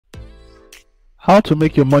How to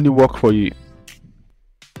make your money work for you.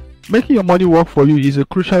 Making your money work for you is a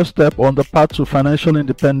crucial step on the path to financial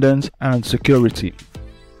independence and security.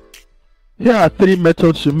 Here are 3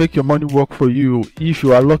 methods to make your money work for you if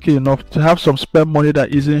you are lucky enough to have some spare money that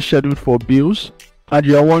isn't scheduled for bills and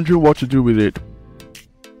you are wondering what to do with it.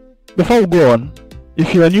 Before we go on,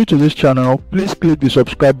 if you are new to this channel, please click the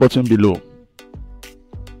subscribe button below.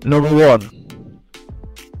 Number 1.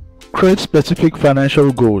 Create specific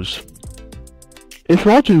financial goals. If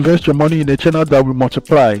you want to invest your money in a channel that will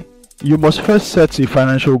multiply, you must first set a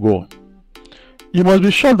financial goal. You must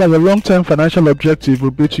be sure that the long-term financial objective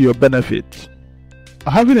will be to your benefit.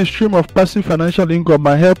 Having a stream of passive financial income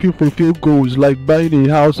might help you fulfill goals like buying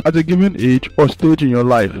a house at a given age or stage in your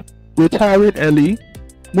life, retiring early,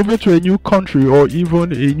 moving to a new country or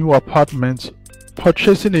even a new apartment,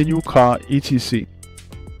 purchasing a new car, etc.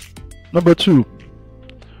 Number 2.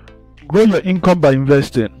 Grow your income by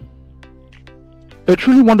investing. A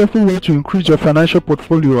truly wonderful way to increase your financial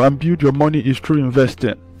portfolio and build your money is through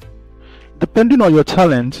investing. Depending on your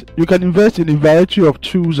talent, you can invest in a variety of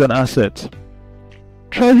tools and assets.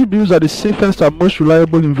 Treasury bills are the safest and most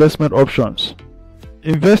reliable investment options.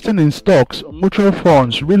 Investing in stocks, mutual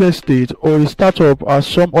funds, real estate, or a startup are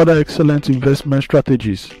some other excellent investment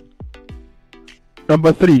strategies.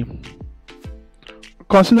 Number 3.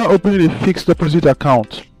 Consider opening a fixed deposit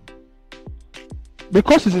account.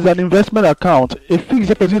 Because it is an investment account, a fixed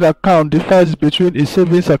deposit account differs between a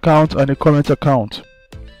savings account and a current account.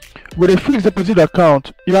 With a fixed deposit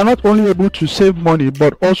account, you are not only able to save money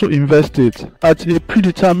but also invest it at a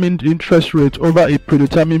predetermined interest rate over a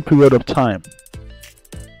predetermined period of time.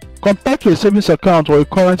 Compared to a savings account or a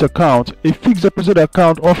current account, a fixed deposit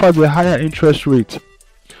account offers a higher interest rate.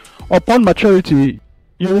 Upon maturity,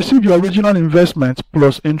 you receive your original investment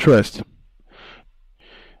plus interest.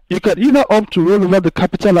 You can either opt to roll over the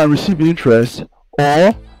capital and receive interest,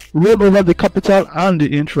 or roll over the capital and the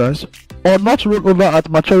interest, or not roll over at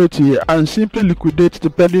maturity and simply liquidate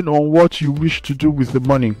depending on what you wish to do with the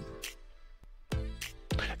money.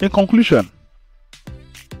 In conclusion,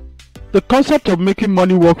 the concept of making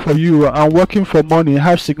money work for you and working for money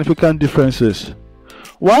have significant differences.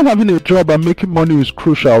 While having a job and making money is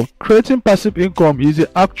crucial, creating passive income is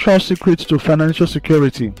the actual secret to financial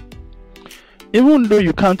security. Even though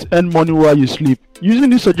you can't earn money while you sleep, using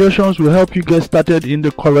these suggestions will help you get started in the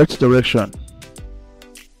correct direction.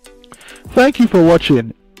 Thank you for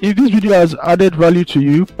watching. If this video has added value to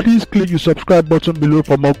you, please click the subscribe button below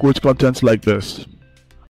for more great content like this.